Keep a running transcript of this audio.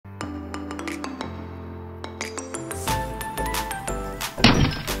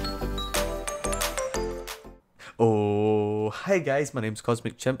Hi guys, my name's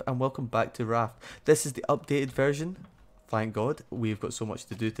Cosmic Chimp and welcome back to Raft. This is the updated version. Thank God, we've got so much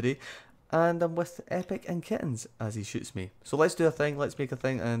to do today. And I'm with Epic and Kittens as he shoots me. So let's do a thing, let's make a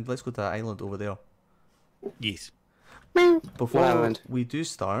thing, and let's go to that island over there. Yes. Before we do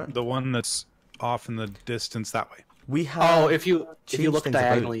start, The one that's off in the distance that way. we have Oh, if you look things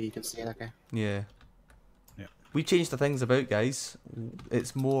diagonally, about. you can see it. Okay. Yeah. Yeah. We changed the things about, guys.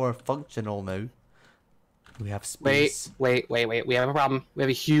 It's more functional now. We have space. Wait. We have a problem. We have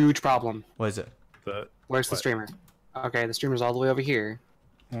a huge problem. What is it? Where's the What? streamer? Okay, the streamer's all the way over here.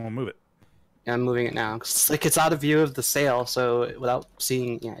 We'll move it. And I'm moving it now. 'Cause, like, it's out of view of the sail, so without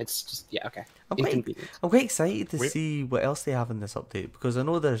seeing, yeah, it's just, yeah, okay. I'm quite excited to Wait. see what else they have in this update because I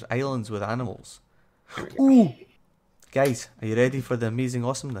know there's islands with animals. There we go. Ooh! Guys, are you ready for the amazing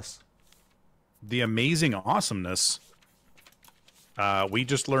awesomeness? The amazing awesomeness. We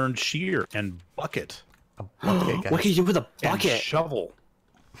just learned shear and bucket A bucket, guys. What can you do with a and bucket? shovel.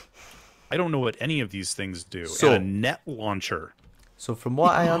 I don't know what any of these things do. So- and a net launcher. So from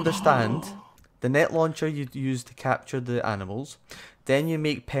what I understand, the net launcher you use to capture the animals. Then you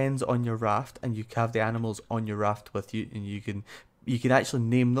make pens on your raft and you have the animals on your raft with you and you can actually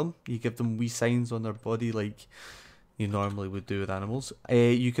name them. You give them wee signs on their body like you normally would do with animals.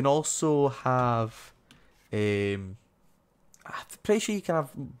 You can also have I'm pretty sure you can have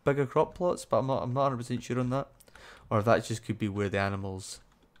bigger crop plots, but I'm not 100% sure on that. Or that just could be where the animals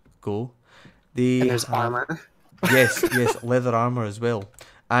go. They And there's have- armor. Yes, leather armor as well.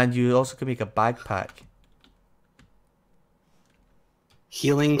 And you also can make a backpack.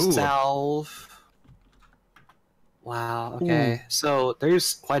 Healing Ooh. salve. Wow, okay. So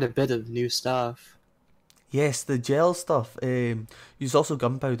there's quite a bit of new stuff. Yes, the gel stuff. Use also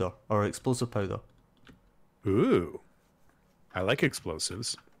gunpowder or explosive powder. Ooh. I like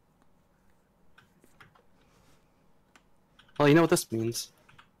explosives. Well, you know what this means.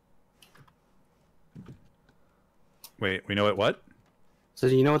 Wait, we know it what? So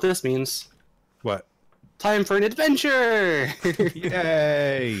you know what this means. What? Time for an adventure!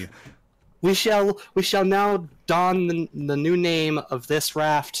 Yay! We shall now don the new name of this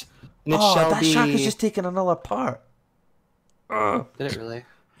raft, and it Oh, shall that be. shark is just taking another part. Did it really?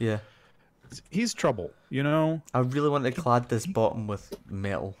 Yeah. He's trouble, you know? I really want to clad this bottom with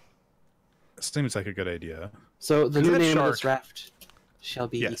metal. Seems like a good idea. So the Is new that name of shark- this raft shall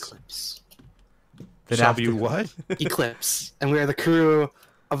be Yes. Eclipse. The Shall raft- be what? Eclipse, and we are the crew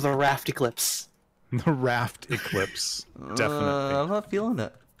of the raft Eclipse. The raft eclipse. Definitely. I'm not feeling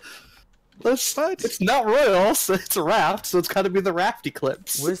it. It's not royal, so it's a raft, so it's got to be the raft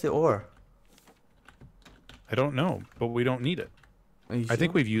Eclipse. Where's the ore? I don't know, but we don't need it. Are you I think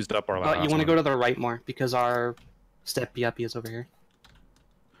sure? we've used up our last You want to one. go to the right more because our steppy uppy is over here.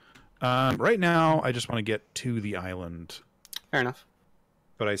 Right now, I just want to get to the island, Fair enough.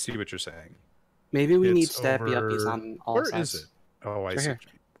 but I see what you're saying. Maybe we need It's steppy uppies over- on all Where sides. is it? Oh, I Right see. here. what you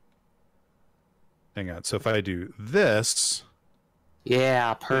mean. Hang on. So if I do this,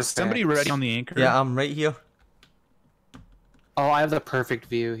 Yeah, is perfect. somebody ready on the anchor? Yeah, I'm right here. Oh, I have the perfect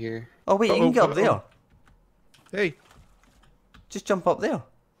view here. Oh wait, you Uh-oh, can get up uh-oh. there. Hey, Just jump up there.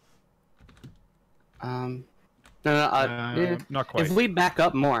 No, yeah. not quite. If we back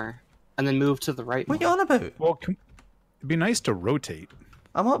up more and then move to the right What are you more. on about? Well, it'd be nice to rotate.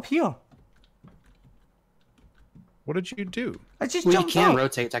 I'm up here. What did you do? I just We jumped can up.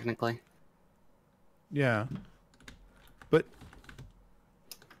 rotate technically. Yeah, but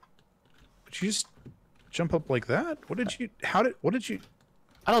you just jump up like that? What did you? What did you?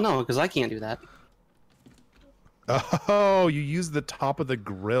 I don't know because I can't do that. Oh, you used the top of the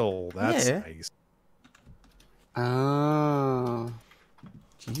grill. That's Yeah. nice. Oh,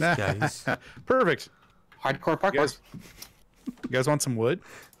 Jeez, guys. Perfect. hardcore parkour. You guys want some wood?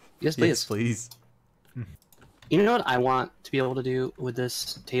 Yes, please. Yes, please. You know what I want to be able to do with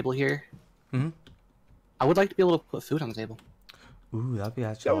this table here? Hmm? I would like to be able to put food on the table. Ooh, that'd be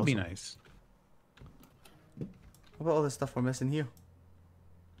actually That would be awesome. nice. What about all the stuff we're missing here?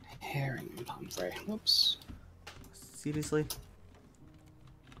 Herring and pomfrey. Whoops. Seriously?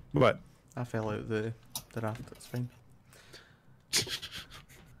 What? I fell out the raft, that's fine.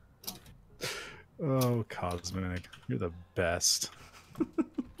 Oh, Cosmic, you're the best.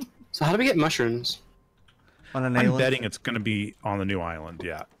 So how do we get mushrooms? On an I'm island? betting it's going to be on the new island.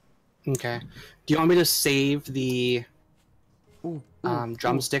 Yeah. Okay. Do you want me to save the Ooh,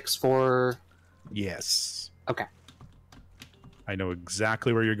 drumsticks for? Yes. Okay. I know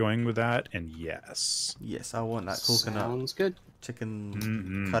exactly where you're going with that, and yes. Yes, I want that coconut Sounds good. chicken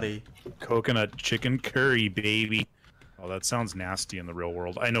Mhm. curry. Coconut chicken curry, baby. Oh, that sounds nasty in the real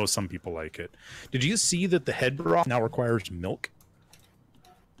world. I know some people like it. Did you see that the head broth now requires milk?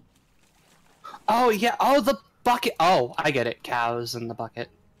 Oh yeah. Oh, the bucket. Oh, I get it. Cows in the bucket.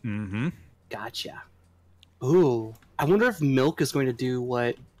 Mm-hmm. Gotcha. Ooh, I wonder if milk is going to do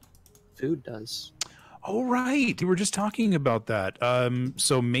what food does. Oh, right. We were just talking about that.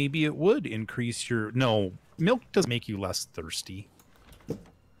 So maybe it would increase your... No, milk does make you less thirsty.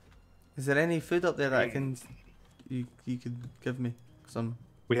 Is there any food up there that I can you could give me some?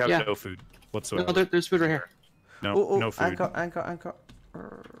 We have Yeah. no food whatsoever. No, there's food right here. No, no food. Anchor.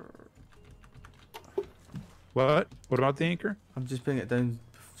 What? What about the anchor? I'm just putting it down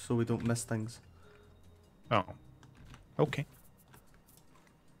so we don't miss things. Oh. Okay.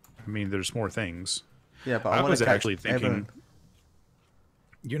 I mean, there's more things. Yeah, but I I was want to actually thinking... everything.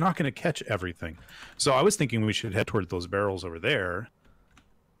 You're not going to catch everything. So I was thinking we should head toward those barrels over there.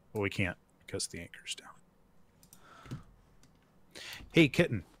 But we can't because the anchor's down. Hey,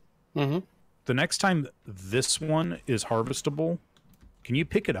 Kitten. Mm-hmm. The next time this one is harvestable, can you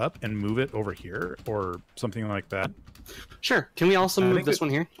pick it up and move it over here or something like that? Sure. Can we also I move think this that-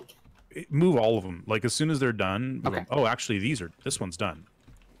 one here? Move all of them. Like as soon as they're done. Move Okay. them. Oh, actually, this one's done.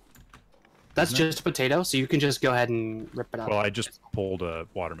 That's Isn't it? just a potato, so you can just go ahead and rip it out. Well, I just pulled a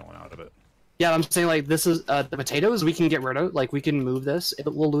watermelon out of it. Yeah, I'm saying like this is the potatoes we can get rid of. Like we can move this.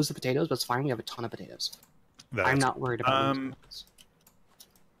 We'll lose the potatoes, but it's fine. We have a ton of potatoes. I'm not worried about losing those.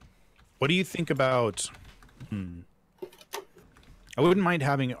 What do you think about? I wouldn't mind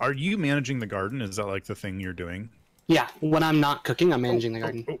having. Are you managing the garden? Is that like the thing you're doing? Yeah, when I'm not cooking, I'm managing the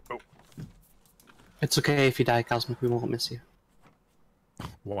garden. Oh. It's okay if you die, Cosmic. We won't miss you.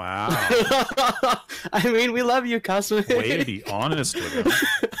 Wow. I mean, we love you, Cosmic. Way to be honest with him.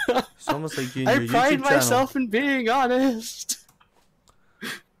 It's almost like you and I your pride YouTube channel. myself in being honest.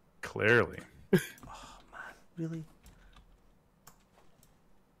 Clearly. Really?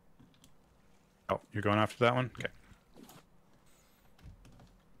 Oh, you're going after that one? Okay.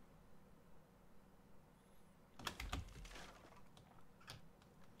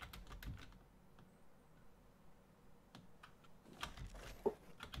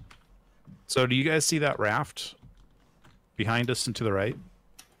 So do you guys see that raft behind us and to the right?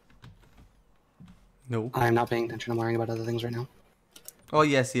 No. I'm not paying attention. I'm worrying about other things right now. Oh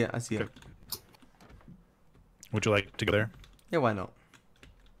yeah, I see it. I see it. Okay. Would you like to go there? Yeah, why not?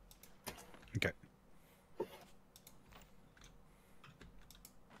 Okay.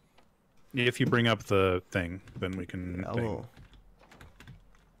 If you bring up the thing, then we can... I thing. will.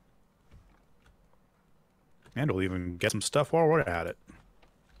 And we'll even get some stuff while we're at it.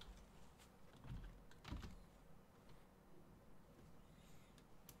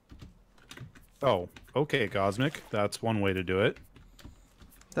 Oh, okay, Cosmic. That's one way to do it.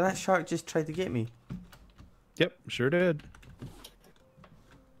 Did that shark just try to get me? Yep, sure did.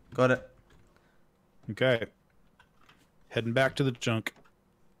 Got it. Okay. Heading back to the junk.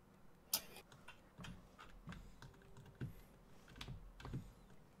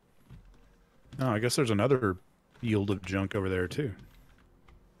 Oh, I guess there's another yield of junk over there, too.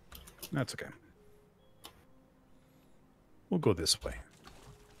 That's okay. We'll go this way.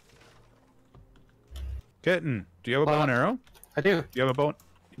 Kitten, do you have a bow and arrow? I do. Do you have a bow?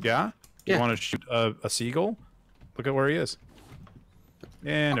 Yeah? Do Yeah. you want to shoot a seagull? Look at where he is.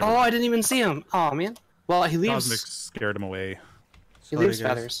 And Oh, I didn't even see him. Oh man. Well, he leaves. Cosmic scared him away. He Sorry, leaves guys.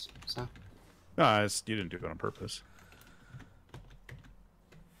 feathers. So. No, you didn't do it on purpose.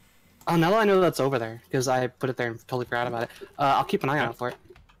 Oh, now that I know that's over there, because I put it there and totally forgot about it. I'll keep an eye out for it.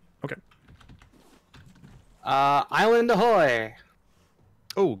 Okay. Island ahoy!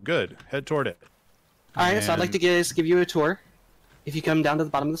 Oh, good. Head toward it. All right, so I'd like to give you a tour. If you come down to the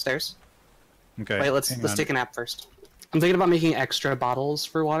bottom of the stairs. Okay. Wait, let's hang on. take a nap first. I'm thinking about making extra bottles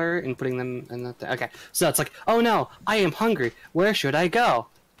for water and putting them in the. Okay, so it's like, oh no, I am hungry. Where should I go?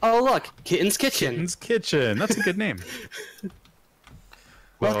 Oh look, Kitten's Kitchen. Kitten's Kitchen. That's a good name.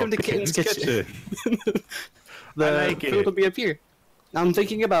 Welcome to Kitten's Kitchen. The I like food it. will be up here. I'm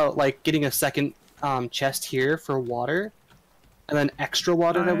thinking about like getting a second chest here for water, and then extra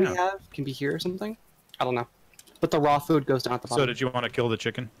water that we yeah. have can be here or something. I don't know, but the raw food goes down at the bottom. So did you want to kill the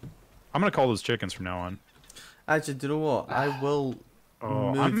chicken? I'm going to call those chickens from now on. Actually, do you know what? I will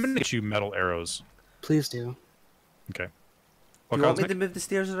Oh, move. I'm going to get you metal arrows. Please do. Okay. Do What you want me Cosmic? to move the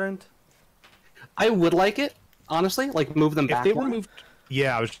stairs around? I would like it, honestly, like move them If back. they were one. moved...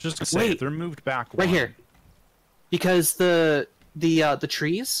 Yeah, I was just going to say, Wait. if they're moved back Right one- here, because the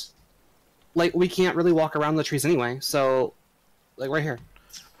trees, like we can't really walk around the trees anyway. So, like right here.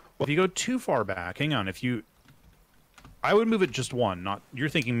 Well, if you go too far back, hang on. I would move it just one, not... You're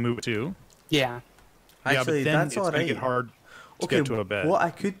thinking move it two? Yeah. Actually, but then that's it's gonna alright. get hard to Okay, get to a bed. what I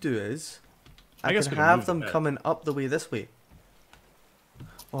could do is I guess can we can have move the them bed. coming up the way this way.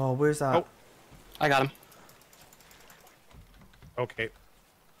 Oh, where's that? Oh. I got him. Okay.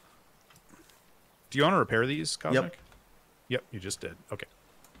 Do you want to repair these, Cosmic? Yep, you just did. Okay.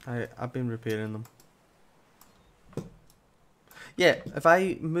 I've been repairing them. Yeah, if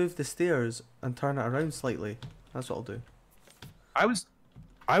I move the stairs and turn it around slightly, that's what I'll do.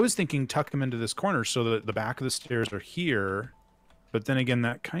 I was thinking tuck them into this corner so that the back of the stairs are here, but then again,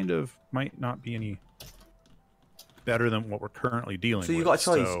 that kind of might not be any better than what we're currently dealing with. So you got a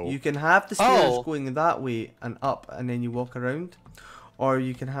choice. so- You can have the stairs Oh. going that way and up, and then you walk around, or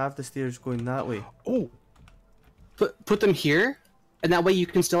you can have the stairs going that way. Oh, Put them here, and that way you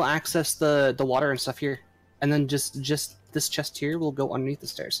can still access the water and stuff here. And then just this chest here will go underneath the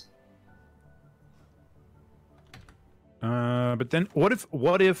stairs. but then what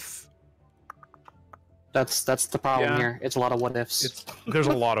if That's the problem Yeah. here. It's a lot of what ifs. there's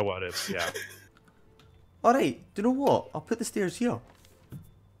a lot of what ifs, yeah. Alright, do you know what? I'll put the stairs here.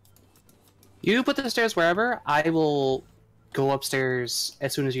 You put the stairs wherever. I will go upstairs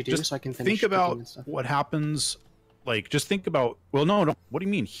as soon as you do, Just so I can finish think about cooking and stuff. what happens. Like, just think about. Well, no. What do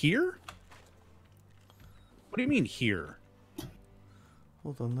you mean here? What do you mean here?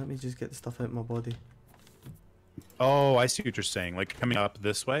 Hold on, let me just get the stuff out of my body. Oh, I see what you're saying. Like coming up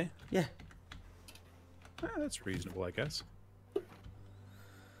this way. Yeah. That's reasonable, I guess.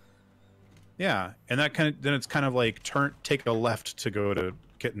 Yeah, and that then it's kind of like take a left to go to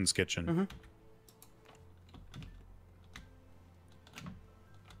Kitten's kitchen. Mm-hmm.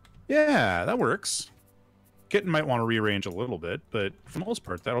 Yeah, that works. Kitten might want to rearrange a little bit, but for the most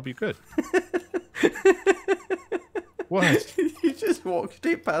part, that'll be good. What? You just walked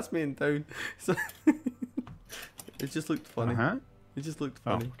straight past me and down. So it just looked funny. Uh-huh. It just looked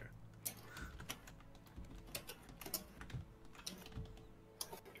Oh, funny. okay.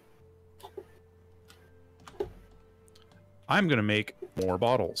 I'm gonna make more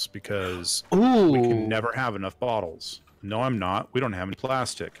bottles because Ooh. we can never have enough bottles. No, I'm not. We don't have any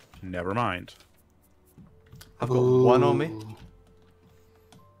plastic. Never mind. I've got one on me. Ooh.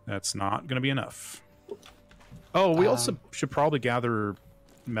 That's not gonna be enough. Oh, we also Um, should probably gather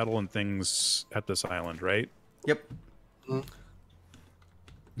metal and things at this island, right? Yep.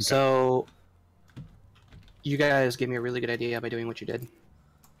 So, you guys gave me a really good idea by doing what you did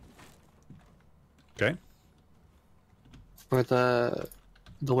Okay. for the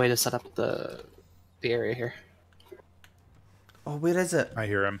way to set up the area here. Oh, where is it? I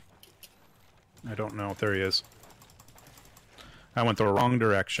hear him. I don't know if there he is. I went the wrong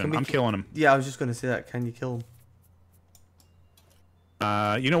direction. Can we I'm killing him. Yeah, I was just going to say that. Can you kill him?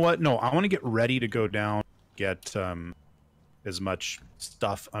 You know what? No, I want to get ready to go down, get as much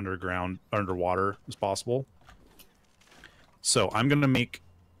stuff underwater as possible. So I'm gonna make.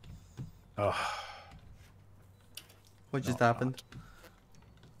 What just happened?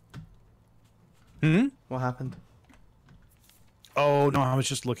 What happened? Oh no, I was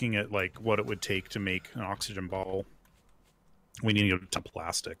just looking at like what it would take to make an oxygen bottle. We need to get a ton of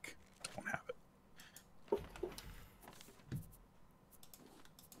plastic. Don't have it.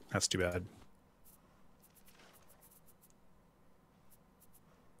 That's too bad.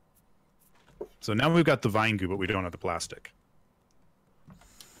 So now we've got the vine goo, but we don't have the plastic.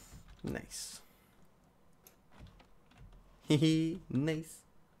 Nice. Hehe, nice.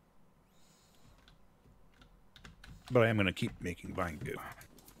 But I am going to keep making vine goo.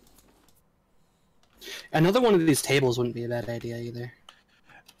 Another one of these tables wouldn't be a bad idea either.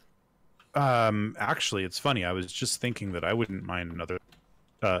 Actually, it's funny. I was just thinking that I wouldn't mind another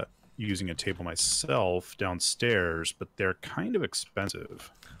using a table myself downstairs, but they're kind of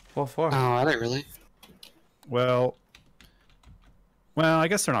expensive. What for? Oh, are they really? Well, I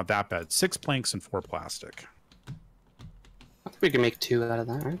guess they're not that bad. 6 planks and 4 plastic. I think we can make 2 out of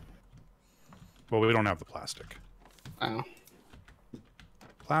that, right? Well, we don't have the plastic. Oh.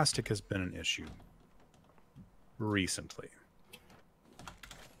 Plastic has been an issue recently.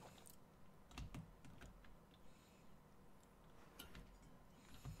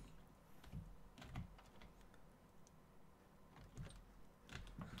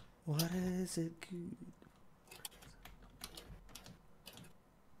 What is it good?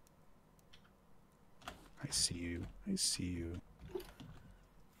 I see you. I see you.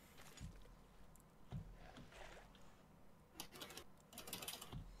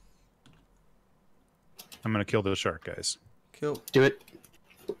 I'm gonna kill the shark, guys. Cool. Do it.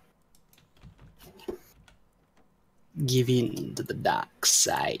 Give in to the dark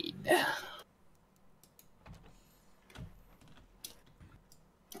side.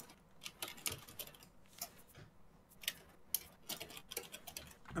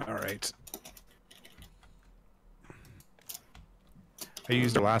 right. I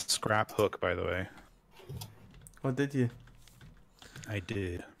used the last scrap hook, by the way. What did you? I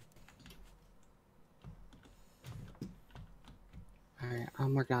did. Alright,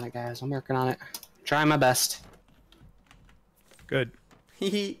 I'm working on it, guys. I'm working on it. Trying my best. Good.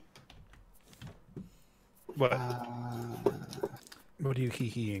 Hehe. What? What are you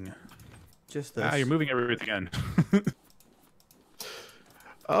hee-heeing? Just this. Ah, you're moving everything again.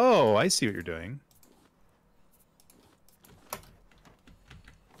 Oh, I see what you're doing.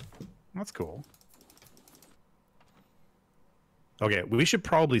 That's cool. Okay, we should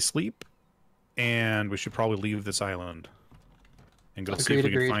probably sleep, and we should probably leave this island and go see if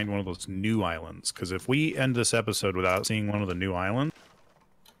we can find one of those new islands. Because if we end this episode without seeing one of the new islands,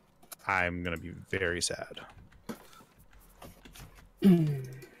 I'm going to be very sad.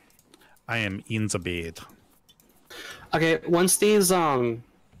 I am in the bed. Okay, once these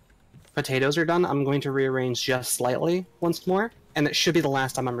potatoes are done, I'm going to rearrange just slightly once more, and it should be the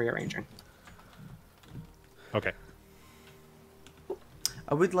last time I'm rearranging. Okay.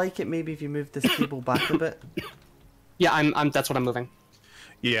 I would like it maybe if you moved this table back a bit. Yeah, I'm that's what I'm moving.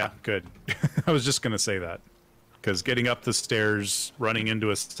 Yeah, good. I was just going to say that. Because getting up the stairs, running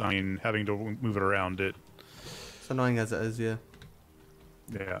into a sign, having to move it around it. It's annoying as it is, yeah.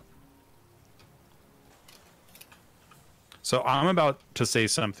 Yeah. So I'm about to say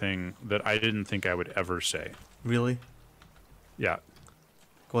something that I didn't think I would ever say. Really? Yeah.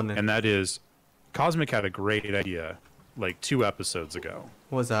 Go on then. And that is, Cosmic had a great idea like 2 episodes ago.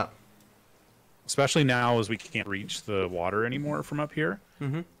 What was that? Especially now as we can't reach the water anymore from up here.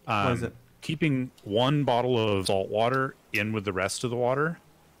 Mm-hmm. What is it? Keeping 1 bottle of salt water in with the rest of the water.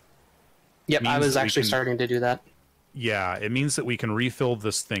 Yep, I was actually starting to do that. Yeah, it means that we can refill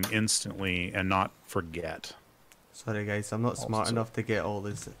this thing instantly and not forget. Sorry guys, I'm not smart enough to get all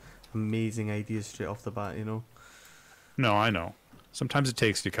these amazing ideas straight off the bat, you know? No, I know. Sometimes it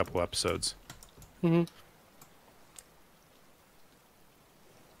takes you a couple episodes. Mm-hmm.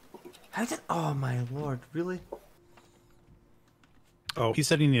 How did... Oh my lord, really? Oh, he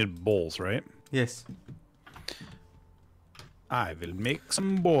said he needed bowls, right? Yes. I will make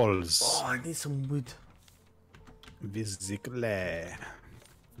some balls. Oh, I need some wood. Physically.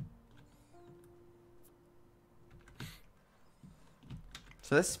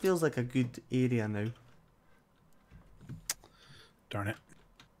 So this feels like a good area now. Darn it.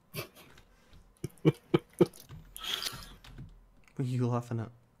 What are you laughing at?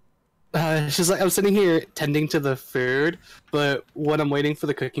 It's just like I'm sitting here tending to the food, but when I'm waiting for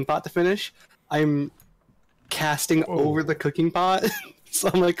the cooking pot to finish, I'm casting over the cooking pot. So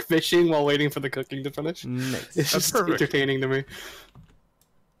I'm like fishing while waiting for the cooking to finish. Nice. It's just entertaining to me.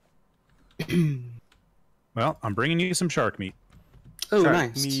 Well, I'm bringing you some shark meat. Oh, Shark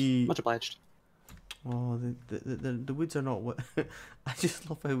nice. meat. Much obliged. Oh, the woods are not what... I just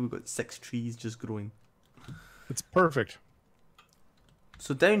love how we've got 6 trees just growing. It's perfect.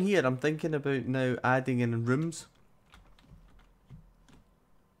 So down here, I'm thinking about now adding in rooms.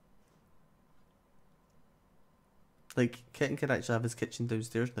 Like, Kitten can actually have his kitchen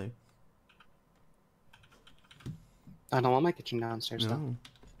downstairs now. I don't want my kitchen downstairs though. No.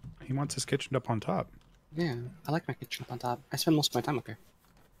 He wants his kitchen up on top. Yeah, I like my kitchen up on top. I spend most of my time up here.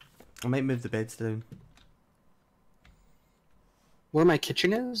 I might move the beds down. Where my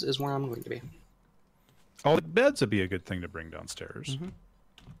kitchen is where I'm going to be. Oh, the beds would be a good thing to bring downstairs.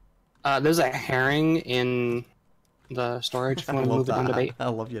 Mm-hmm. There's a herring in the storage if you want to move it down to bait. I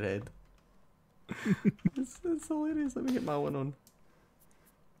love your head. it's hilarious. Let me get my one on.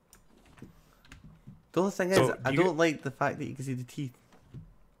 The only thing is, So I don't like the fact that you can see the teeth.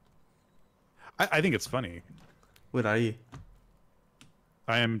 I think it's funny. Where are you?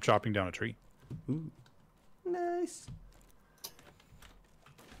 I am chopping down a tree. Ooh. Nice.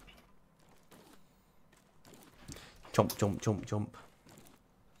 Jump, jump, jump, jump.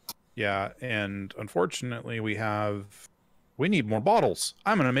 Yeah, and unfortunately we need more bottles.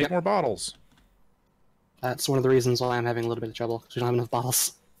 I'm going to make more bottles. That's one of the reasons why I'm having a little bit of trouble, because we don't have enough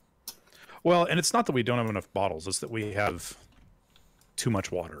bottles. Well, and it's not that we don't have enough bottles, it's that we have too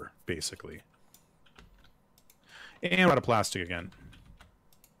much water, basically. And we're out of plastic again.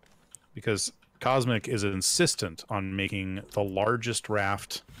 Because Cosmic is insistent on making the largest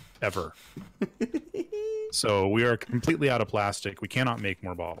raft ever. So we are completely out of plastic. We cannot make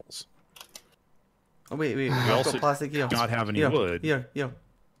more bottles. Oh, wait. We I've also got plastic here. do not have any Here, wood. Here.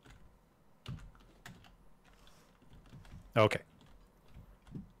 Okay.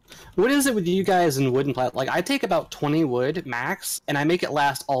 What is it with you guys and wood and plastic? Like, I take about 20 wood max, and I make it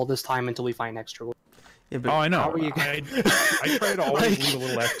last all this time until we find extra wood. Yeah, but Oh, I know. How are you I try to always Like- leave a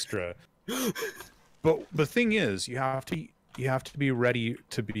little extra. But the thing is, you have to be ready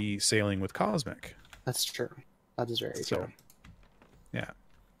to be sailing with Cosmic. That's true. That is very So, true. yeah.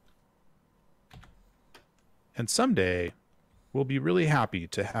 And someday, we'll be really happy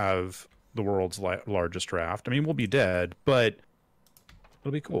to have the world's largest raft. I mean, we'll be dead, but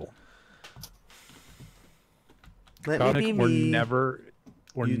it'll be cool. let Cosmic, me be we're me.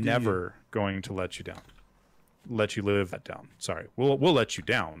 we're You do never going to let you down. Let you live that down. Sorry, we'll let you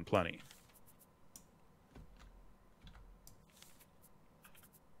down plenty.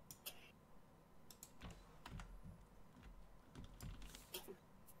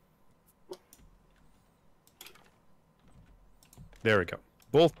 There we go.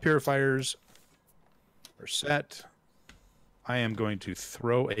 Both purifiers are set. I am going to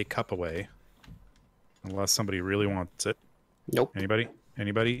throw a cup away. Unless somebody really wants it. Nope. Anybody?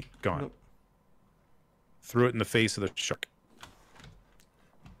 Anybody? Gone. Nope. Threw it in the face of the shark.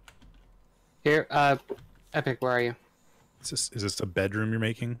 Here, Epic, where are you? Is this a bedroom you're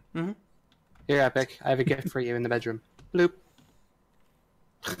making? Here, Epic. I have a gift for you in the bedroom. Bloop.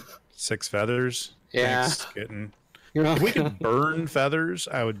 6 feathers? Yeah. Thanks, Kitten. You're If we welcome. could burn feathers,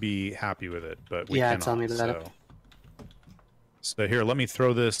 I would be happy with it, but we Yeah, cannot. tell me about it. So here, let me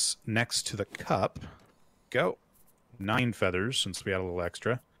throw this next to the cup. Go. 9 feathers, since we had a little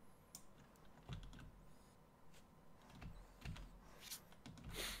extra.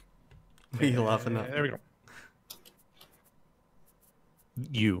 What are you laughing at? There we go.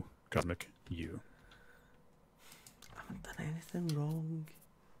 You, Cosmic. You. I haven't done anything wrong.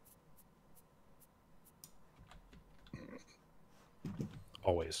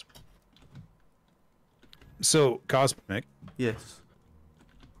 Always. So, Cosmic, Yes.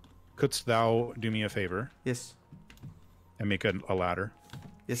 couldst thou do me a favor Yes. and make a ladder?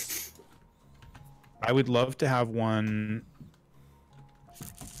 Yes. I would love to have one.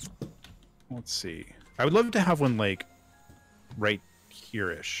 Let's see. I would love to have one like right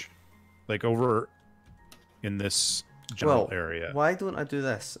here-ish, like over in this general Well, area. why don't I do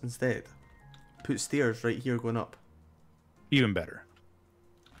this instead? Put stairs right here going up. Even better.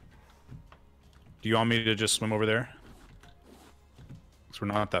 Do you want me to just swim over there? Because we're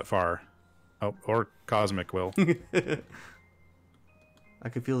not that far. Oh, or Cosmic will. I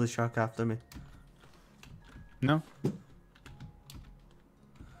can feel the shark after me. No?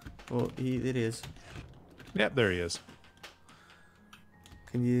 Oh, there he is. Yep, there he is.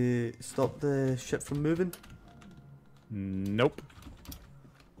 Can you stop the ship from moving? Nope.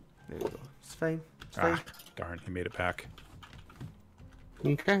 There we go. It's fine. It's fine. Ah, darn, he made it back.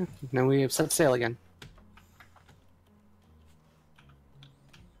 Okay. Now we have set sail again.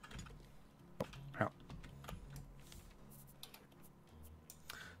 Oh,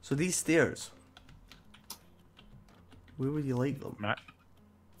 So these stairs, where would you like them? Matt.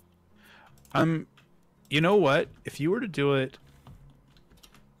 You know what? If you were to do it,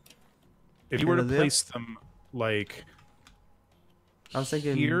 if you were to Over there? place them like I was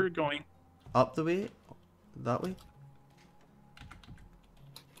thinking here, going. up the way, that way.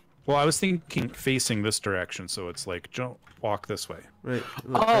 Well, I was thinking facing this direction, so it's like walk this way, Right.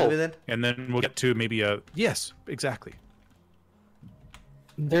 Oh. That way then. and then we'll get to maybe a yes, exactly.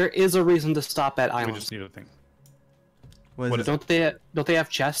 There is a reason to stop at We islands. just need a thing. What What is is it? Don't they have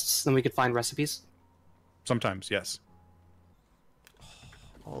chests? Then we could find recipes. Sometimes, yes.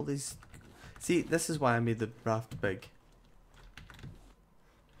 All these. See, this is why I made the raft big,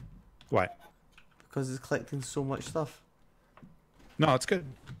 Why? because it's collecting so much stuff. No, it's good.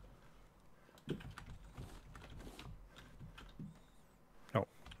 Oh,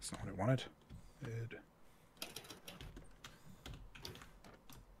 that's not what I wanted. Good.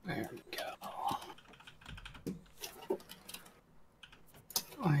 There we go.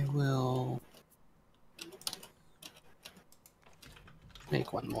 I will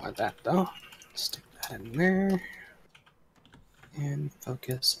make one more of that though. Stick that in there. And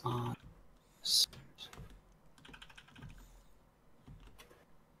focus on this.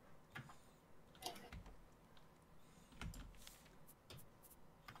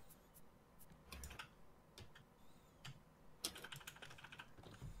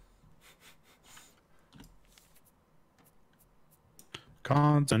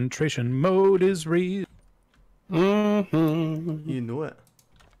 Concentration mode is real. Mm-hmm. You know it.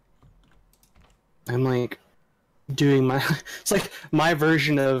 I'm like doing my it's like my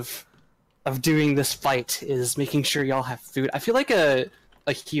version of doing this fight is making sure y'all have food. I feel like a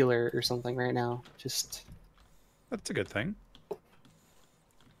healer or something right now. Just That's a good thing.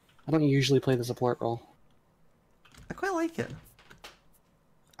 I don't usually play the support role. I quite like it.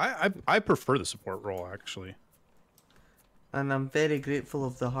 I prefer the support role actually. And I'm very grateful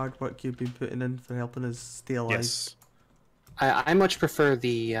of the hard work you've been putting in for helping us stay alive. Yes. I much prefer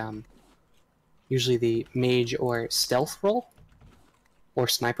the usually the mage or stealth role or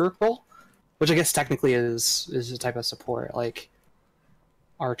sniper role, which I guess technically is a type of support, like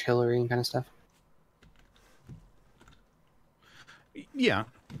artillery and kind of stuff. Yeah.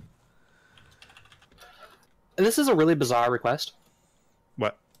 And this is a really bizarre request.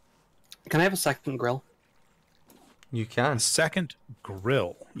 What? Can I have a second grill? You can. A second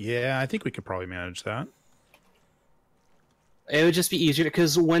grill. Yeah, I think we could probably manage that. It would just be easier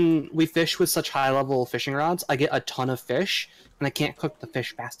because when we fish with such high-level fishing rods, I get a ton of fish, and I can't cook the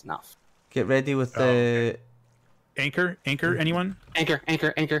fish fast enough. Get ready with the... Anchor? Anyone? Anchor.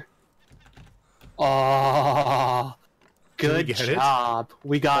 Oh, good get it? job.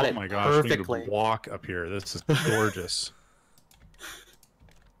 We got it Oh my gosh, perfectly. we need to walk up here. This is gorgeous.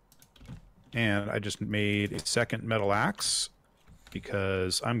 And I just made a second metal axe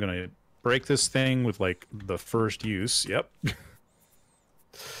because I'm going to break this thing with like the first use. Yep.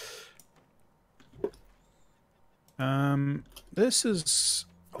 This is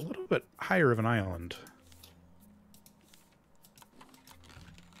a little bit higher of an island.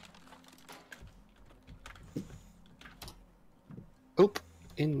 Oop,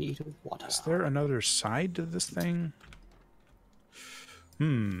 in need of water. Is there another side to this thing?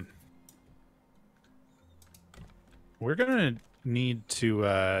 We're gonna need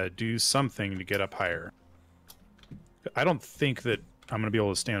to do something to get up higher. I don't think that I'm gonna be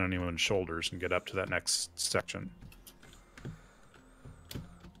able to stand on anyone's shoulders and get up to that next section.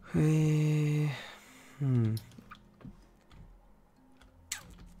 I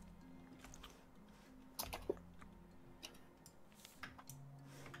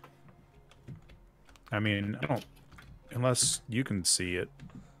mean, I don't... Unless you can see it.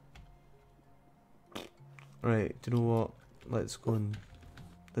 Right, do you know what? Let's go and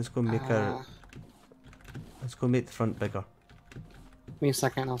make our... Let's go make the front bigger. Give me a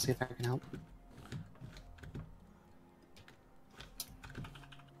second, I'll see if I can help.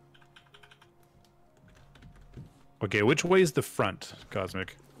 Okay, which way is the front,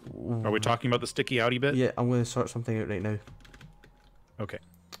 Cosmic? Are we talking about the sticky outy bit? Yeah, I'm going to sort something out right now. Okay.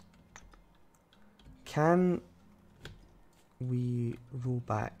 Can we roll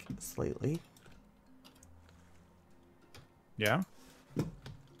back slightly? Yeah?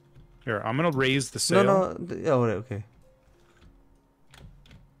 Here, I'm gonna raise the sail. Oh, right, okay.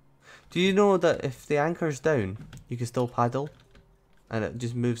 Do you know that if the anchor's down, you can still paddle? And it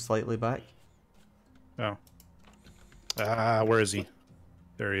just moves slightly back? Oh. Ah, where is he?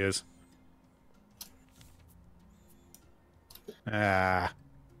 There he is. Ah.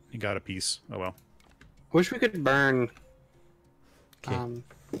 He got a piece. Oh well. Wish we could burn. Okay. Pond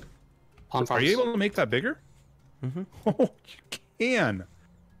Are farms. you able to make that bigger? Mm-hmm. Oh, you can.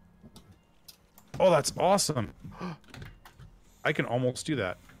 Oh, that's awesome. I can almost do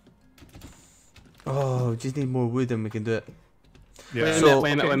that. Oh, just need more wood and we can do it. Yeah.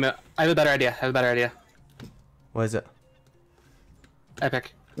 Wait a minute. I have a better idea. What is it?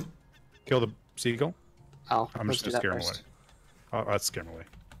 Epic. Kill the seagull. Oh, I'm let's just do gonna that scare him away. first. Oh, that's scare him away.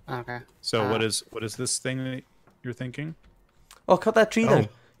 Okay. So what is this thing that you're thinking? Oh, cut that tree down.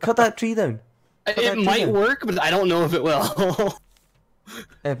 Cut that tree down. Cut that It tree might down. work, but I don't know if it will.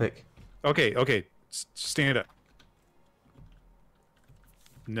 Epic. Okay. Stand up.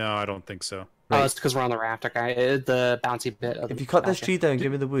 No, I don't think so. Oh, it's because we're on the raft, okay? The bouncy bit of If you cut this gotcha. tree down,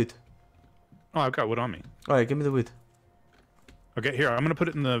 give me the wood. Oh, I've got wood on me. Alright, give me the wood. Okay, here, I'm gonna put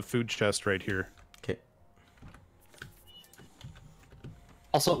it in the food chest right here. Okay.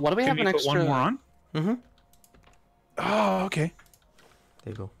 Also, what do we Can have you an put extra? one more on? Mm-hmm. Oh, okay.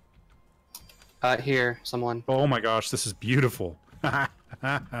 There you go. Here, someone. Oh my gosh, this is beautiful.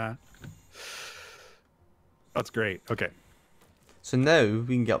 That's great. Okay. So now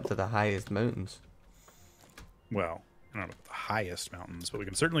we can get up to the highest mountains. Well, I don't know about the highest mountains, but we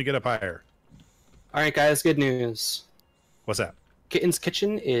can certainly get up higher. All right, guys. Good news. What's that? Kitten's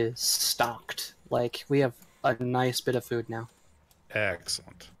kitchen is stocked. Like we have a nice bit of food now.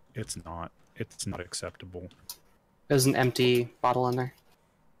 Excellent. It's not acceptable. There's an empty bottle in there.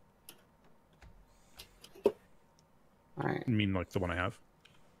 All right, I mean, like the one I have.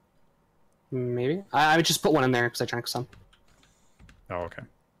 maybe I would just put one in there because I drank some. Oh, okay.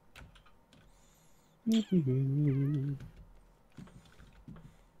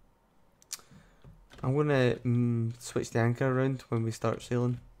 I'm gonna switch the anchor around when we start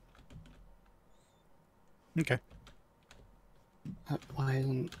sailing. Okay. Why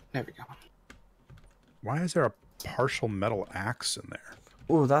isn't... There we go. Why is there a partial metal axe in there?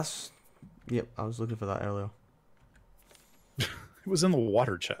 Oh, that's... Yep, I was looking for that earlier. It was in the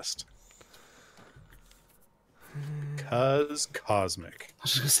water chest. Cause cosmic. I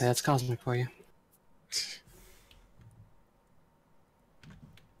was just gonna say that's cosmic for you.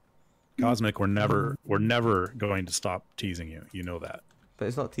 Cosmic, we're never going to stop teasing you. You know that. But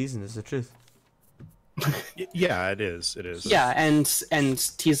it's not teasing, it's the truth. Yeah, it is. It is. Yeah, and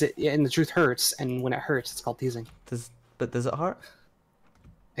tease it, and the truth hurts, and when it hurts, it's called teasing. But does it hurt?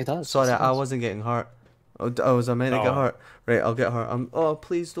 It does. Sorry, Yes, it I does. wasn't getting hurt. Oh, was I meant to get Oh. hurt? Right, I'll get hurt. Oh,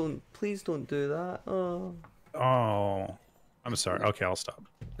 please don't do that. Oh. Oh, I'm sorry. Okay, I'll stop.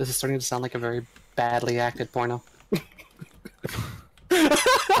 This is starting to sound like a very badly acted porno.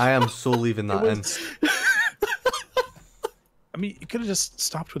 I am so leaving that in. I mean, you could have just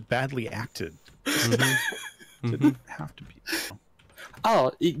stopped with badly acted. Mm-hmm. Didn't have to be.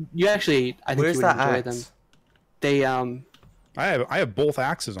 Oh, you actually, I think Where's you would that enjoy axe? them. They I have both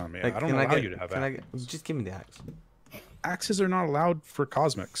axes on me. Like, I don't can allow get- you to have can I axes. get- Just give me the axe. Axes are not allowed for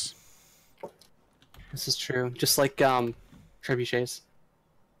cosmics. This is true. Just like trebuchets.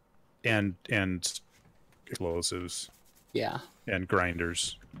 And explosives Yeah. and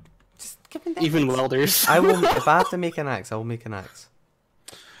grinders. Just give me the Even axe. welders. I will. If I have to make an axe, I will make an axe.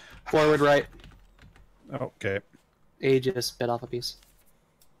 Forward, right. Okay. Aegis bit off a piece.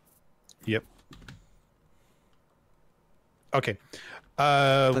 Yep. Okay.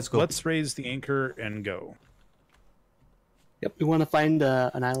 Let's go. Let's raise the anchor and go. Yep, we want to find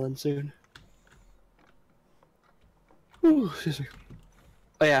an island soon. Ooh, excuse me.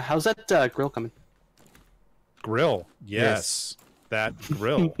 Oh yeah, how's that grill coming? Grill. Yes. That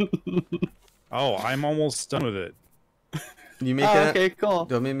grill. Oh, I'm almost done with it. You make Oh, it. okay, cool.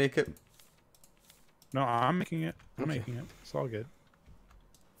 Do you want me to make it? No, I'm making it. I'm Okay. making it. It's all good.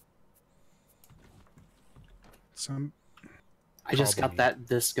 Some. I just got Probably. that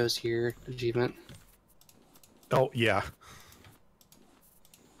this goes here achievement. Oh yeah.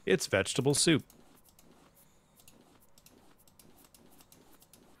 It's vegetable soup.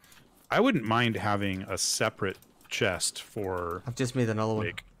 I wouldn't mind having a separate chest for I've just made another one.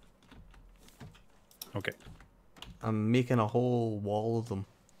 like. Okay. I'm making a whole wall of them.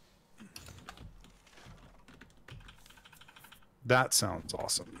 That sounds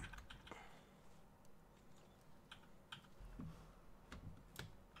awesome.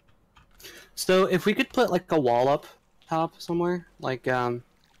 So if we could put like a wall up top somewhere, like a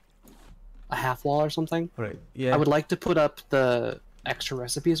half wall or something, Right. Yeah. I would like to put up the extra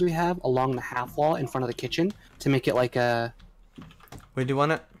recipes we have along the half wall in front of the kitchen to make it like a. Where do you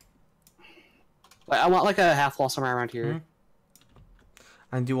want it? I want like a half wall somewhere around here. Mhm.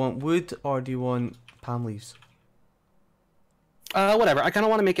 And do you want wood or do you want palm leaves? Whatever. I kind of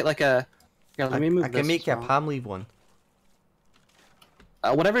want to make it like a. Here, let me move I this can make as you a well. palm leaf one.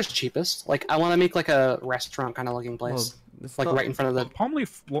 Whatever's cheapest. Like I want to make like a restaurant kind of looking place, Well, it's like not- right in front of the. Palm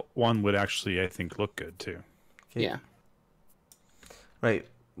leaf one would actually, I think, look good too. Okay. Yeah. Right.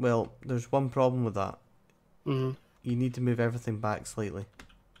 Well, there's one problem with that. Hmm. You need to move everything back slightly.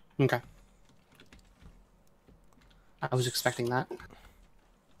 Okay. I was expecting that.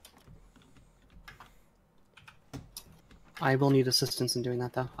 I will need assistance in doing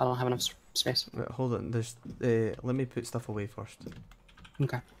that though. I don't have enough space. Right, hold on. There's. Let me put stuff away first.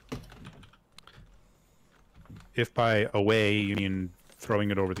 Okay. If by away you mean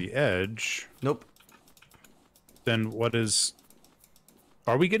throwing it over the edge, Nope. then what is?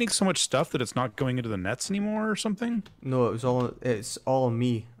 Are we getting so much stuff that it's not going into the nets anymore or something? No, it was all. It's all on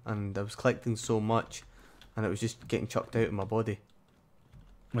me, and I was collecting so much, and it was just getting chucked out of my body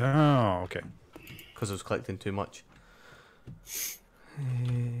Oh, okay. because I was collecting too much.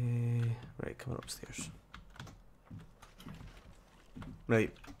 Right, coming upstairs.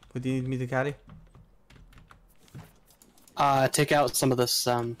 Right, what do you need me to carry? Take out some of this.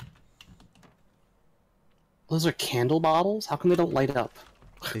 Those are candle bottles. How come they don't light up?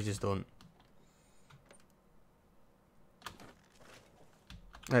 They just don't.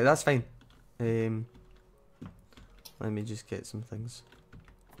 Right, that's fine. Let me just get some things.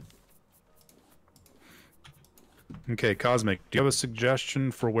 Okay, Cosmic, do you have a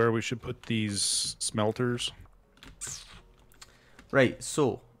suggestion for where we should put these smelters? Right,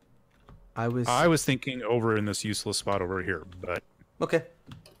 so I was thinking over in this useless spot over here, but okay.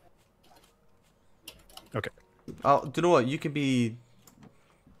 okay. Oh, do you know what? You can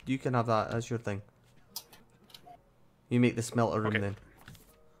have that as your thing. You make the smelter room Okay. then.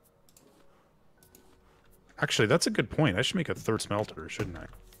 Actually, that's a good point. I should make a third smelter, shouldn't I?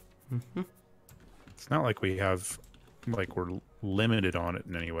 Mhm. It's not like we have, like we're limited on it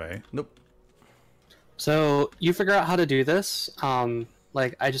in any way. Nope. So you figure out how to do this.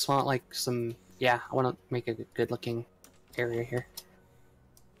 Like, I just want like some. Yeah, I want to make a good-looking area here.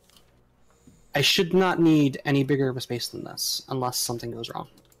 I should not need any bigger of a space than this, unless something goes wrong.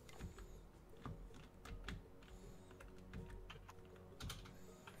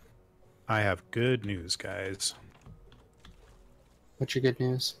 I have good news, guys. What's your good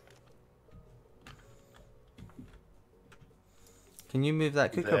news? Can you move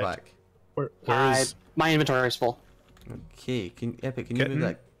that cooker That- back? Where is My inventory is full. Okay, Epic, can you move Kitten?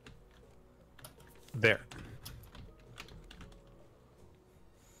 that? there?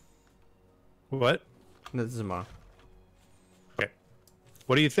 What? No, this doesn't matter. Okay.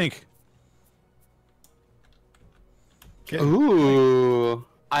 What do you think? Kitten, Ooh,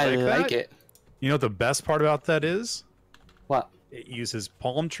 I Like like that? it. You know what the best part about that is? What? It uses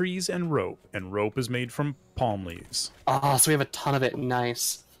palm trees and rope is made from palm leaves. Oh, so we have a ton of it.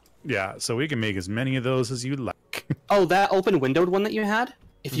 Nice. Yeah, so we can make as many of those as you like. Oh, that open windowed one that you had?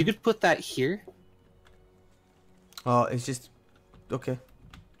 If you could put that here. Oh, it's just okay.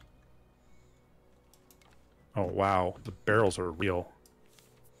 Oh wow, the barrels are real.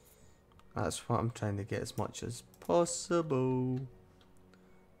 That's what I'm trying to get as much as possible.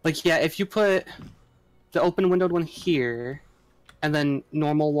 Like, yeah, if you put the open windowed one here, and then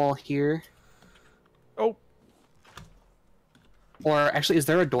normal wall here. Oh, Or actually, is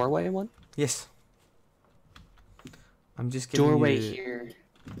there a doorway one? Yes. I'm just giving Doorway you... here.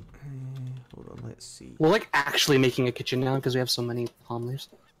 Hold on, let's see. We're like actually making a kitchen now because we have so many palm leaves.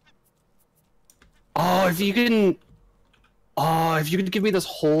 Oh, if you can. Oh, if you could give me this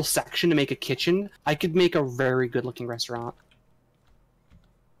whole section to make a kitchen, I could make a very good looking restaurant.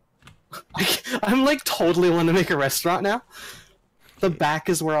 I'm like totally want to make a restaurant now. The back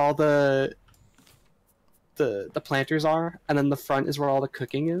is where all the planters are, and then the front is where all the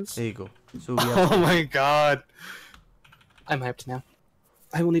cooking is. There you go. So we have Oh my god. I'm hyped now.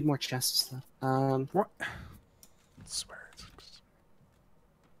 I will need more chests though. what? I swear.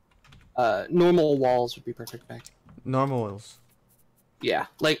 Normal walls would be perfect back. normal oils. Yeah,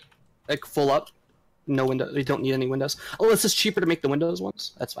 like full up, no window. We don't need any windows. Unless it's cheaper to make the windows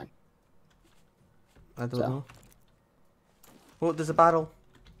ones. That's fine. I don't So. know. Oh, there's a barrel.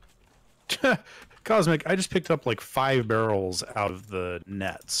 Cosmic, I just picked up like 5 barrels out of the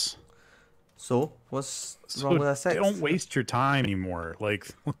nets. So, what's So wrong with a 6? don't waste your time anymore. Like,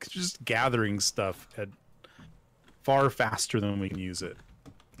 just gathering stuff at far faster than we can use it.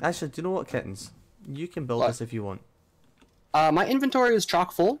 Actually, do you know what, Kittens? You can build What? this if you want. My inventory is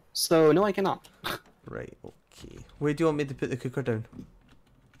chock full, so no, I cannot. Right, okay. Where do you want me to put the cooker down?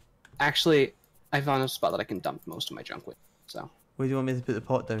 Actually, I found a spot that I can dump most of my junk with. So Where do you want me to put the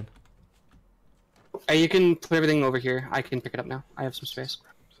pot down? you can put everything over here. I can pick it up now. I have some space.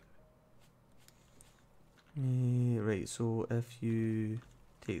 Right, so if you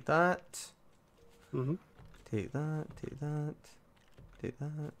take that, Mm-hmm. take that, take that, take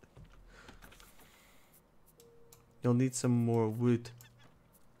that. You'll need some more wood.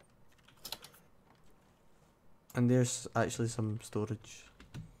 And there's actually some storage.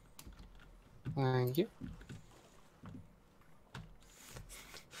 Thank you.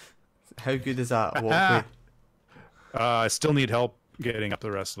 How good is that walkway? I still need help getting up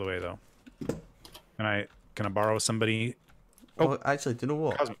the rest of the way, though. Can I borrow somebody? Oh, actually, do you know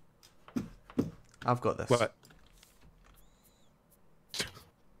what? Cosmic. I've got this. What?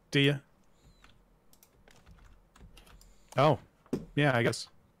 Do you? Oh, yeah, I guess.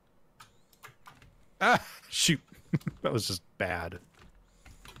 Ah, shoot. That was just bad.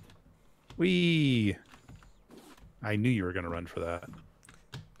 Whee! I knew you were going to run for that.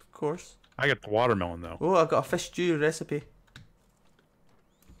 Of course. I got the watermelon, though. Oh, I've got a fish stew recipe.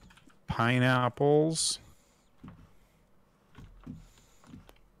 Pineapples.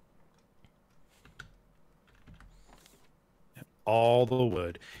 And all the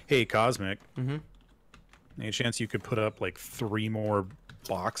wood. Hey, Cosmic. Mm-hmm. Any chance you could put up like 3 more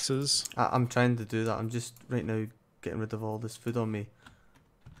boxes? I'm trying to do that. I'm just right now getting rid of all this food on me.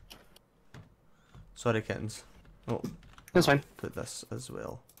 Sorry, kittens. Oh, That's fine. put this as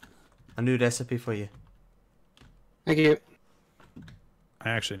well. A new recipe for you. Thank you. I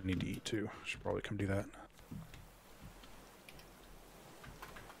actually need to eat too. Should probably come do that.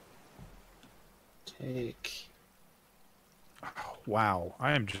 Take. Oh, wow.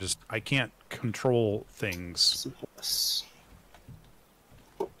 I can't control things. Some horse.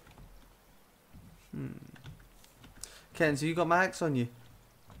 Kittens, have you got my axe on you?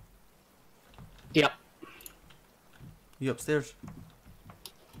 Yep. You upstairs?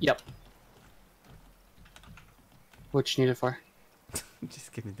 Yep. What you need it for?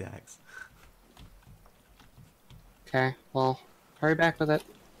 Just give me the axe. Okay. Well, Hurry back with it,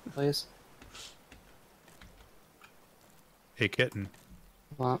 please. Hey, Kitten.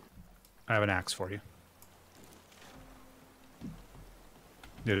 What? I have an axe for you.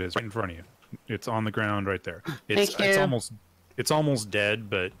 It is right in front of you. It's on the ground right there. It's Thank you. it's almost dead,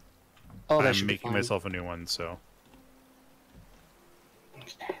 but Oh, that I'm should be making fine. myself a new one. So,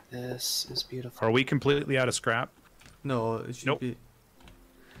 Okay, this is beautiful. are we completely out of scrap? No, it should Nope. be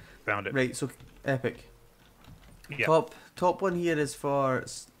Found it. right. So epic. Yeah. Top one here is for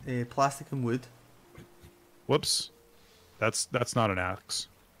plastic and wood. Whoops. That's not an axe.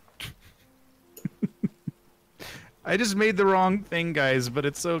 I just made the wrong thing, guys, but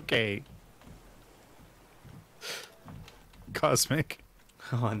it's okay. Cosmic.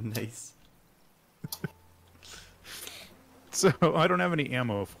 Oh, nice. So I don't have any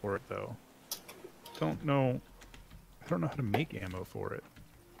ammo for it though. I don't know how to make ammo for it.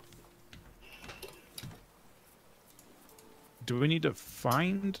 Do we need to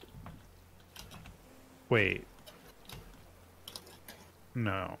find? Wait.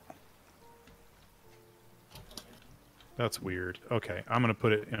 No. That's weird. Okay, I'm gonna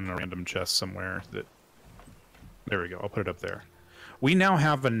put it in a random chest somewhere. There we go. I'll put it up there. We now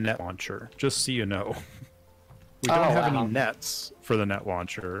have a net launcher, just so you know. We don't have any nets for the net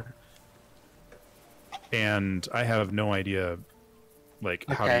launcher. And I have no idea, like,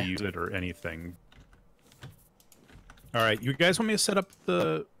 how to use it or anything. Alright, you guys want me to set up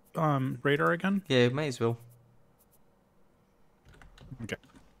the radar again? Yeah, might as well. Okay.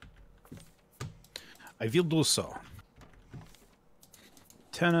 I will do so.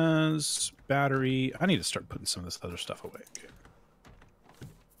 Antennas, battery. I need to start putting some of this other stuff away. Okay.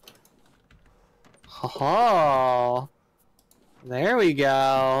 Oh, there we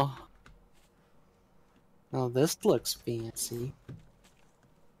go. Oh, this looks fancy.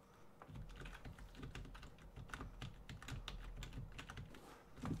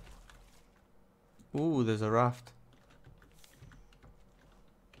 Ooh, there's a raft.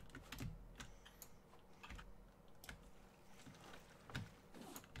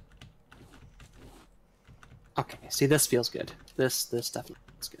 Okay, see, this feels good. This definitely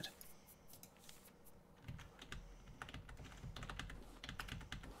feels good.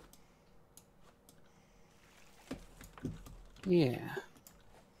 Yeah.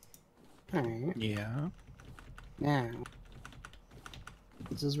 Alright, Yeah. now.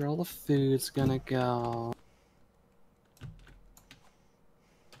 This is where all the food's gonna go.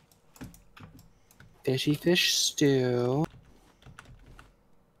 Fishy fish stew.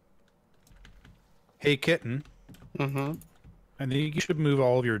 Hey, Kitten. Mm-hmm. I think you should move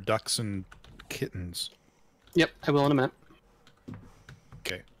all of your ducks and kittens. Yep, I will in a minute.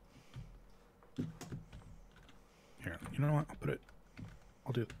 Okay. Here, you know what?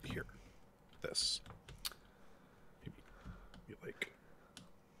 I'll do it here. This. Maybe like.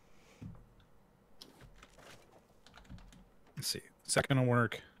 Let's see. Second will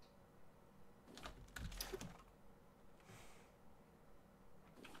work.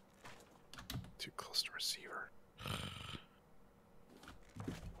 Too close to receiver.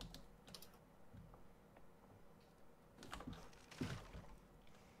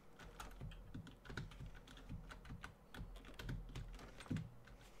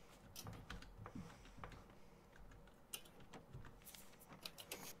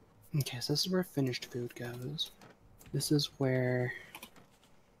 Okay, so this is where finished food goes. This is where...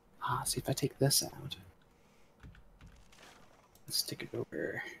 see if I take this out. Let's stick it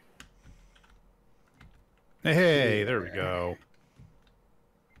over. Hey, there we go.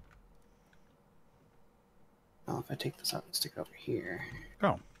 Oh, if I take this out and stick it over here.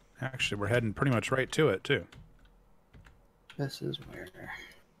 Oh, actually, we're heading pretty much right to it, too. This is where...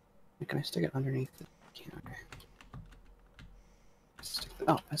 Can I stick it underneath the counter?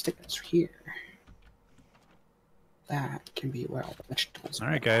 Oh, I stick this here. That can be where all the vegetables All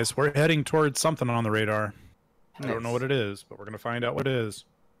right, guys, we're heading towards something on the radar. I don't know Nice. what it is, but we're going to find out what it is.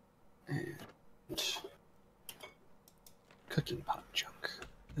 And cooking pot junk.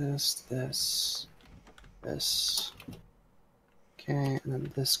 This. Okay, and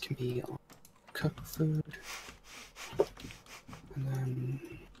then this can be all cook food. And then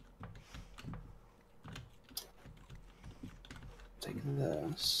take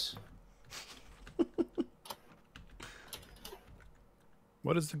this.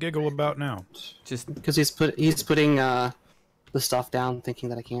 What is the giggle about now? Just Because he's putting the stuff down, thinking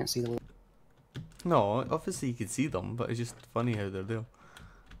that I can't see the. no. Obviously, you can see them, but it's just funny how they're there.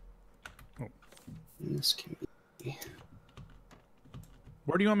 And this can be.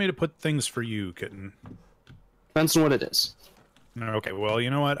 Where do you want me to put things for you, Kitten? Depends on what it is. Okay, well, you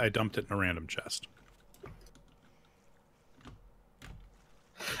know what? I dumped it in a random chest.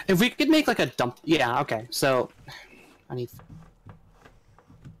 If we could make like a dump, yeah, okay. So I need.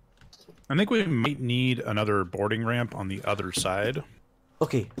 I think we might need another boarding ramp on the other side.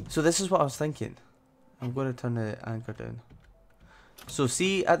 Okay, so this is what I was thinking. I'm going to turn the anchor down. So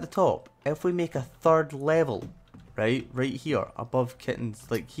see at the top, if we make a third level, right here, above Kitten's,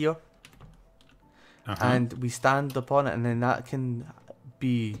 like here, and we stand upon it, and then that can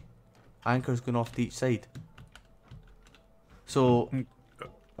be anchors going off to each side. So,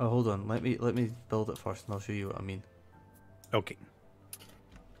 oh, hold on, let me build it first, and I'll show you what I mean. Okay.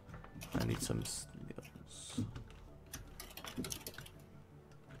 I need some snails.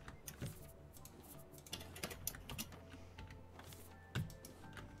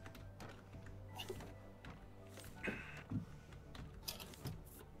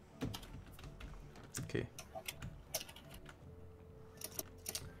 Okay.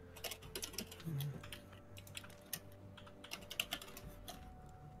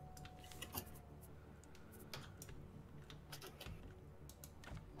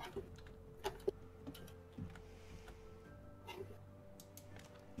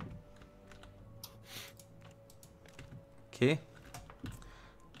 Okay.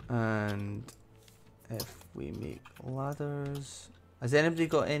 And if we make ladders, has anybody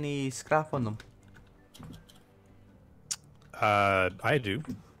got any scrap on them? I do.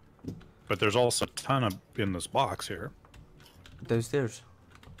 But there's also a ton of in this box here. Downstairs.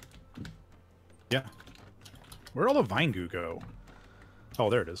 Yeah. Where'd all the vine goo go? Oh,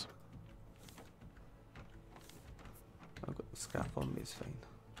 there it is. I've got the scrap on me, it's fine.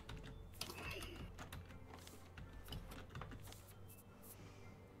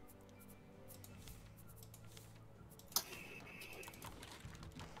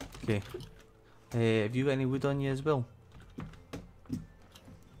 Okay. Have you got any wood on you as well?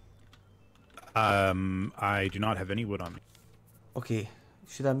 I do not have any wood on me. Okay.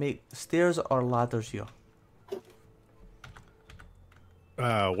 Should I make stairs or ladders here?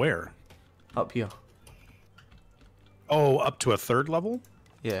 Where? Up here. Oh, up to a third level?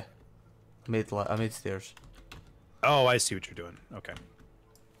 Yeah. I made stairs. Oh, I see what you're doing. Okay.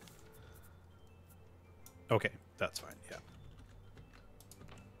 Okay, that's fine, yeah.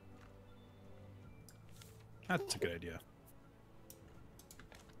 That's a good idea.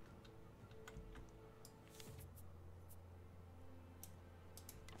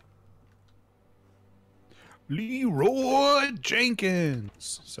 Leroy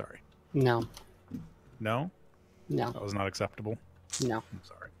Jenkins! Sorry. No. No? No. That was not acceptable. No. I'm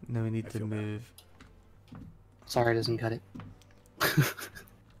sorry. Now we need I to feel bad. move. Sorry, it doesn't cut it.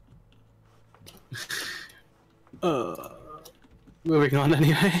 Moving on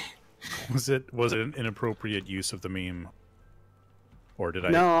anyway. Was it an inappropriate use of the meme? Or did I...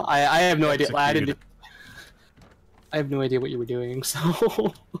 No, I have no idea. execute- I have no idea what you were doing, so...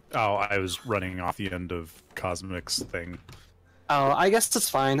 Oh, I was running off the end of Cosmic's thing. Oh, I guess that's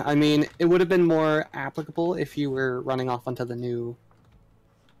fine. I mean, it would have been more applicable if you were running off onto the new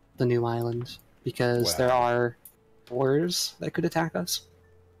island, because Wow. there are boars that could attack us.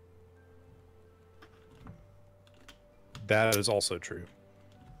 That is also true.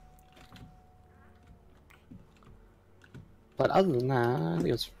 But other than that, I think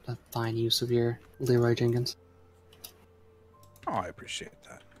it was a fine use of your Leroy Jenkins. Oh, I appreciate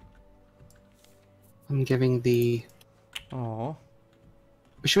that. I'm giving the... Oh.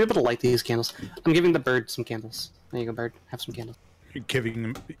 We should be able to light these candles. I'm giving the bird some candles. There you go, bird. Have some candles. You're giving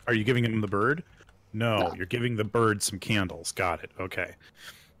him... Are you giving him the bird? No, No. you're giving the bird some candles. Got it. Okay.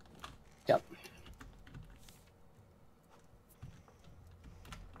 Yep.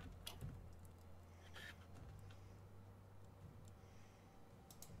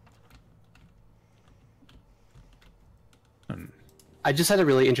 I just had a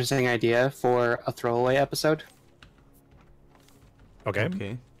really interesting idea for a throwaway episode. Okay.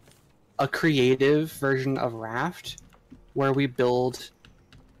 Okay. A creative version of Raft where we build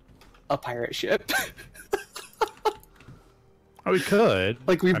a pirate ship. Oh, we could.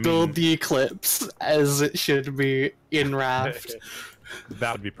 Like we I build mean- the Eclipse as it should be in Raft.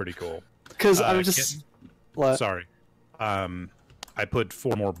 That would be pretty cool. Because I'm just... Kitten, What? sorry. I put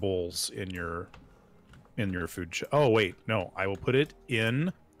 4 more bowls in your food chest. Oh wait, no. I will put it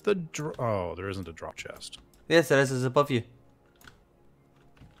in the oh, there isn't a drop chest. Yes, there is. It's above you.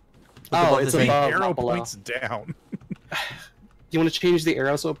 Look Oh, above it's the thing. above. Arrow not below. points down. You want to change the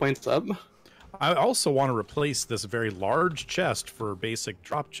arrow so it points up? I also want to replace this very large chest for basic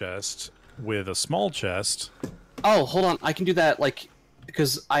drop chest with a small chest. Oh, hold on. I can do that, like,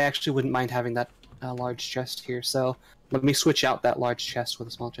 because I actually wouldn't mind having that large chest here. So let me switch out that large chest with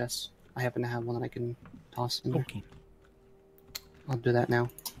a small chest. I happen to have one that I can toss in there. Okay. I'll do that now.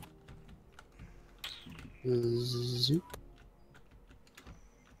 Zoop.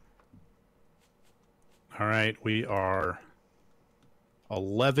 All right, we are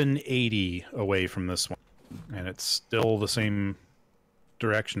 1180 away from this one, and it's still the same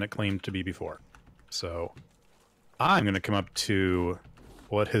direction it claimed to be before. So I'm going to come up to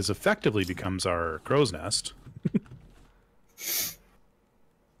what has effectively becomes our crow's nest.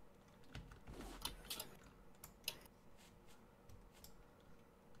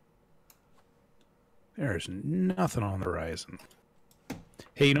 There's nothing on the horizon.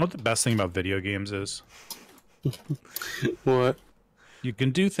 Hey, you know what the best thing about video games is? What? You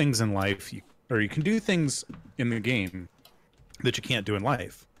can do things in life, or you can do things in the game that you can't do in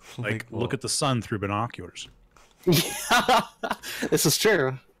life. Like look at the sun through binoculars. This is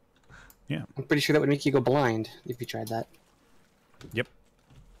true. Yeah. I'm pretty sure that would make you go blind if you tried that. Yep.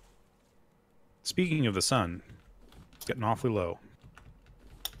 Speaking of the sun, it's getting awfully low.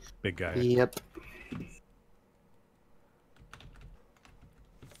 Big guy. Yep.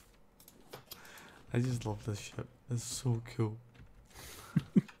 I just love this ship. It's so cool.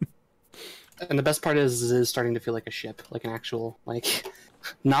 And the best part is it is starting to feel like a ship, like an actual, like,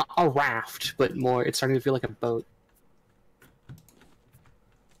 not a raft, but more, it's starting to feel like a boat.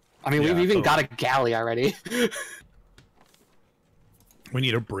 I mean, Yeah, we've even got totally. a galley already. We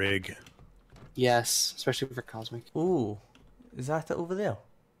need a brig. Yes, especially for Cosmic. Oh, is that it over there?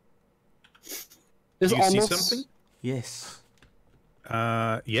 It's Do you see almost... something? Yes.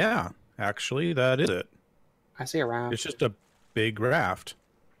 Yeah, actually, that is it. I see a raft. It's just a big raft.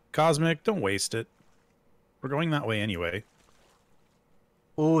 Cosmic, don't waste it. We're going that way anyway.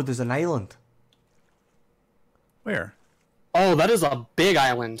 Oh, there's an island. Where? Oh, that is a big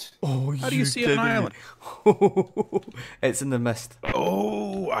island. Oh, How do you see an island? It's in the mist.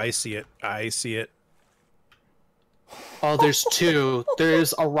 Oh, I see it. I see it. Oh, there's two.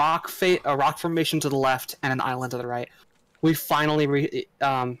 There's a rock formation to the left and an island to the right. We finally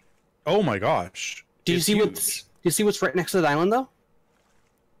Oh my gosh. Do you It's see huge. what's right next to the island though?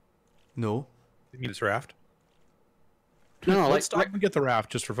 No. You mean this raft? No, Let's stop like and get the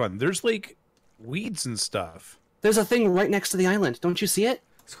raft just for fun. There's like weeds and stuff. there's a thing right next to the island. Don't you see it?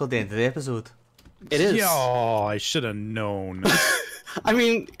 It's called the end of the episode. It is. Yeah, oh, I should have known. I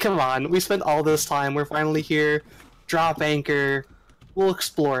mean, come on. We spent all this time. We're finally here. Drop anchor. We'll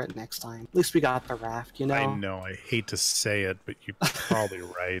explore it next time. At least we got the raft, you know? I know. I hate to say it, but you're probably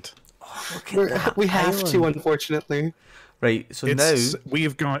right. Look at that We have to, island. unfortunately. Right, so It's,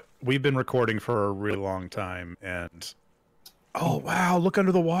 now... we've been recording for a really long time, and oh wow, look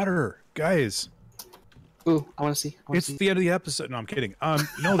under the water, guys. Ooh, I want to see. It's the end of the episode. No, I'm kidding.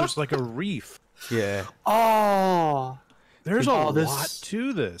 No, there's like a reef. Yeah. Oh. There's a Oh, lot this-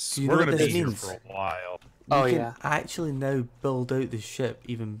 to this. Do you We're know what gonna be this here means? for a while. We Oh, can yeah. actually now build out the ship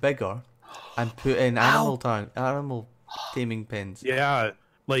even bigger and put in animal taming pens. Yeah,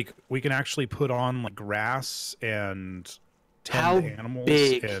 like we can actually put on like grass and How tend animals.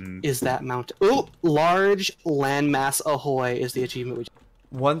 big and is that mountain? Ooh, large landmass ahoy is the achievement we just...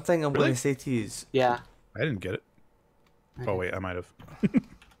 One thing I'm Really? going to say to you is Yeah. I didn't get it. Oh wait, I might have.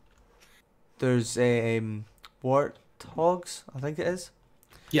 there's warthogs, I think it is.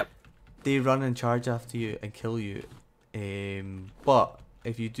 Yep. They run and charge after you and kill you. But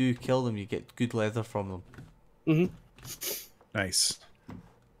if you do kill them, you get good leather from them. Mm-hmm. Nice.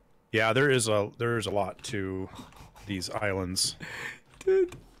 Yeah, there is a lot to these islands.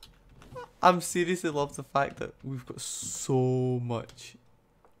 Dude, I'm seriously love the fact that we've got so much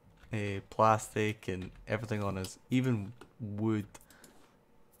plastic and everything on us, even wood.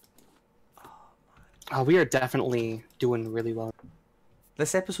 We are definitely doing really well.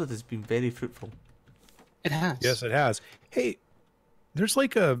 This episode has been very fruitful. It has. Yes, it has. Hey, there's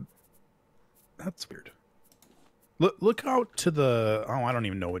like a. That's weird. Look out to the. Oh, I don't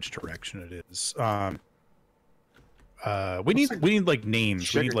even know which direction it is. We need like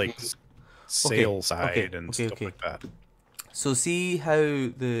names. We need like sail side and stuff like that. So see how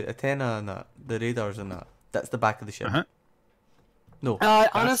the antenna and that, the radars and that, that's the back of the ship. Uh-huh. No.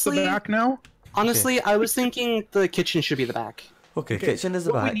 That's Honestly, the back now. honestly, I was thinking the kitchen should be the back. Okay, kitchen is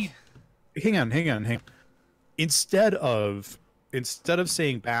the What we back. need- Hang on. Instead of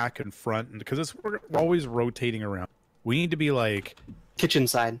saying back and front, because we're always rotating around, we need to be like, Kitchen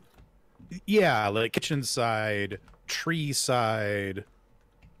side. yeah, like kitchen side, tree side,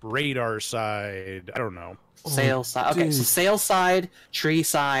 radar side. I don't know. Sail side. Okay, so dude. sail side, tree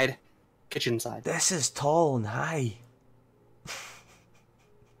side, kitchen side. This is tall and high.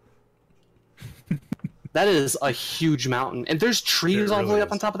 That is a huge mountain. And there's trees It all the way really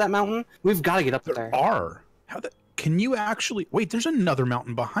up on is. top of that mountain. We've got to get up there. There are. How the? Can you actually wait? There's another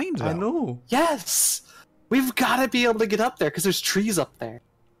mountain behind that. I know. Yes! We've got to be able to get up there because there's trees up there.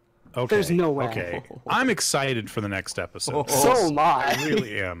 Okay. There's no way. Okay. I'm excited for the next episode. So am I. I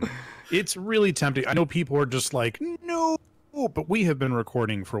really am. It's really tempting. I know people are just like, no, but we have been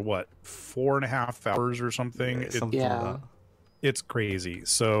recording for what, 4.5 hours or something? Something like that. It's crazy.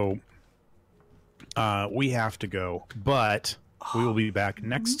 So we have to go, but we will be back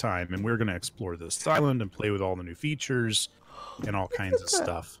next time, and we're going to explore this island and play with all the new features and all kinds of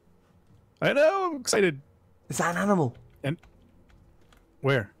stuff. I know. I'm excited. Is that an animal? And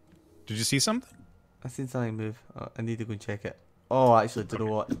where? Did you see something? I seen something move. Oh, I need to go and check it. Oh, actually, do you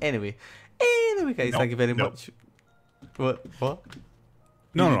know what? Anyway, guys, thank you very much. What?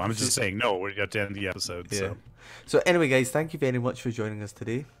 No, I'm just saying, no, we got to end the episode. Yeah. So anyway, guys, thank you very much for joining us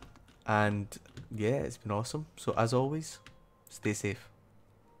today. And yeah, it's been awesome. So as always, stay safe.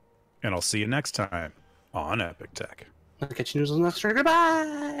 And I'll see you next time on Epic Tech. I'll catch you news on the next.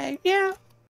 Goodbye. Yeah.